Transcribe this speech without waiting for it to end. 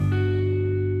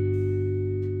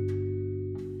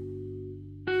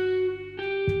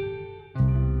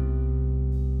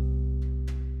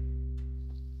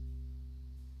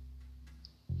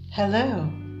Hello,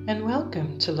 and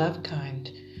welcome to Love Kind.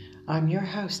 I'm your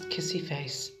host, Kissy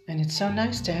Face, and it's so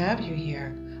nice to have you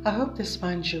here. I hope this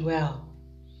finds you well.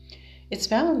 It's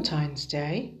Valentine's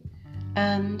Day,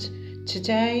 and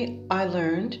today I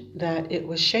learned that it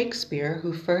was Shakespeare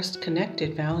who first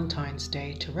connected Valentine's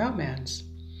Day to romance.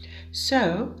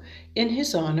 So, in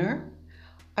his honor,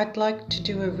 I'd like to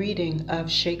do a reading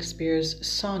of Shakespeare's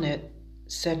Sonnet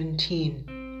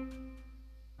 17.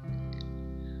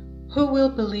 Who will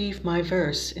believe my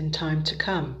verse in time to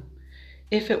come,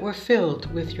 if it were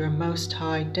filled with your most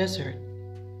high desert?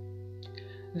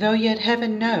 Though yet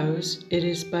heaven knows it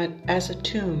is but as a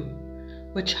tomb,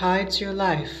 which hides your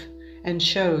life and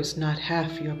shows not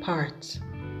half your parts.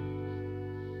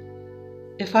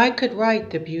 If I could write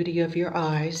the beauty of your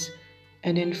eyes,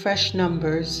 and in fresh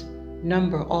numbers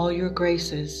number all your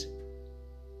graces,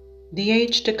 the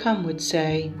age to come would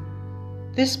say,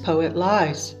 this poet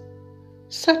lies.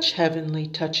 Such heavenly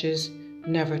touches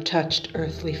never touched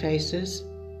earthly faces.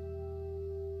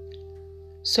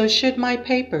 So should my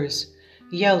papers,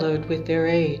 yellowed with their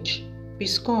age, be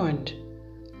scorned,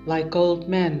 like old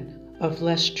men of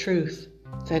less truth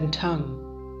than tongue,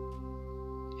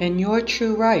 and your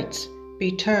true rights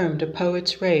be termed a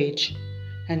poet's rage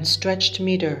and stretched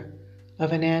meter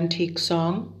of an antique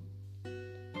song?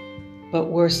 But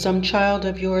were some child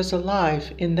of yours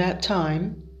alive in that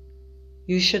time,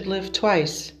 you should live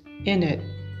twice in it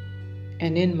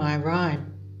and in my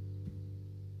rhyme.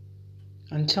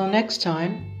 Until next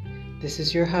time, this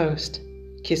is your host,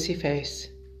 Kissy Face.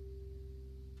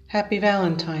 Happy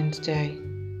Valentine's Day.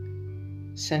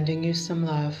 Sending you some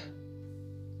love.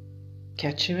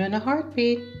 Catch you in a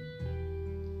heartbeat.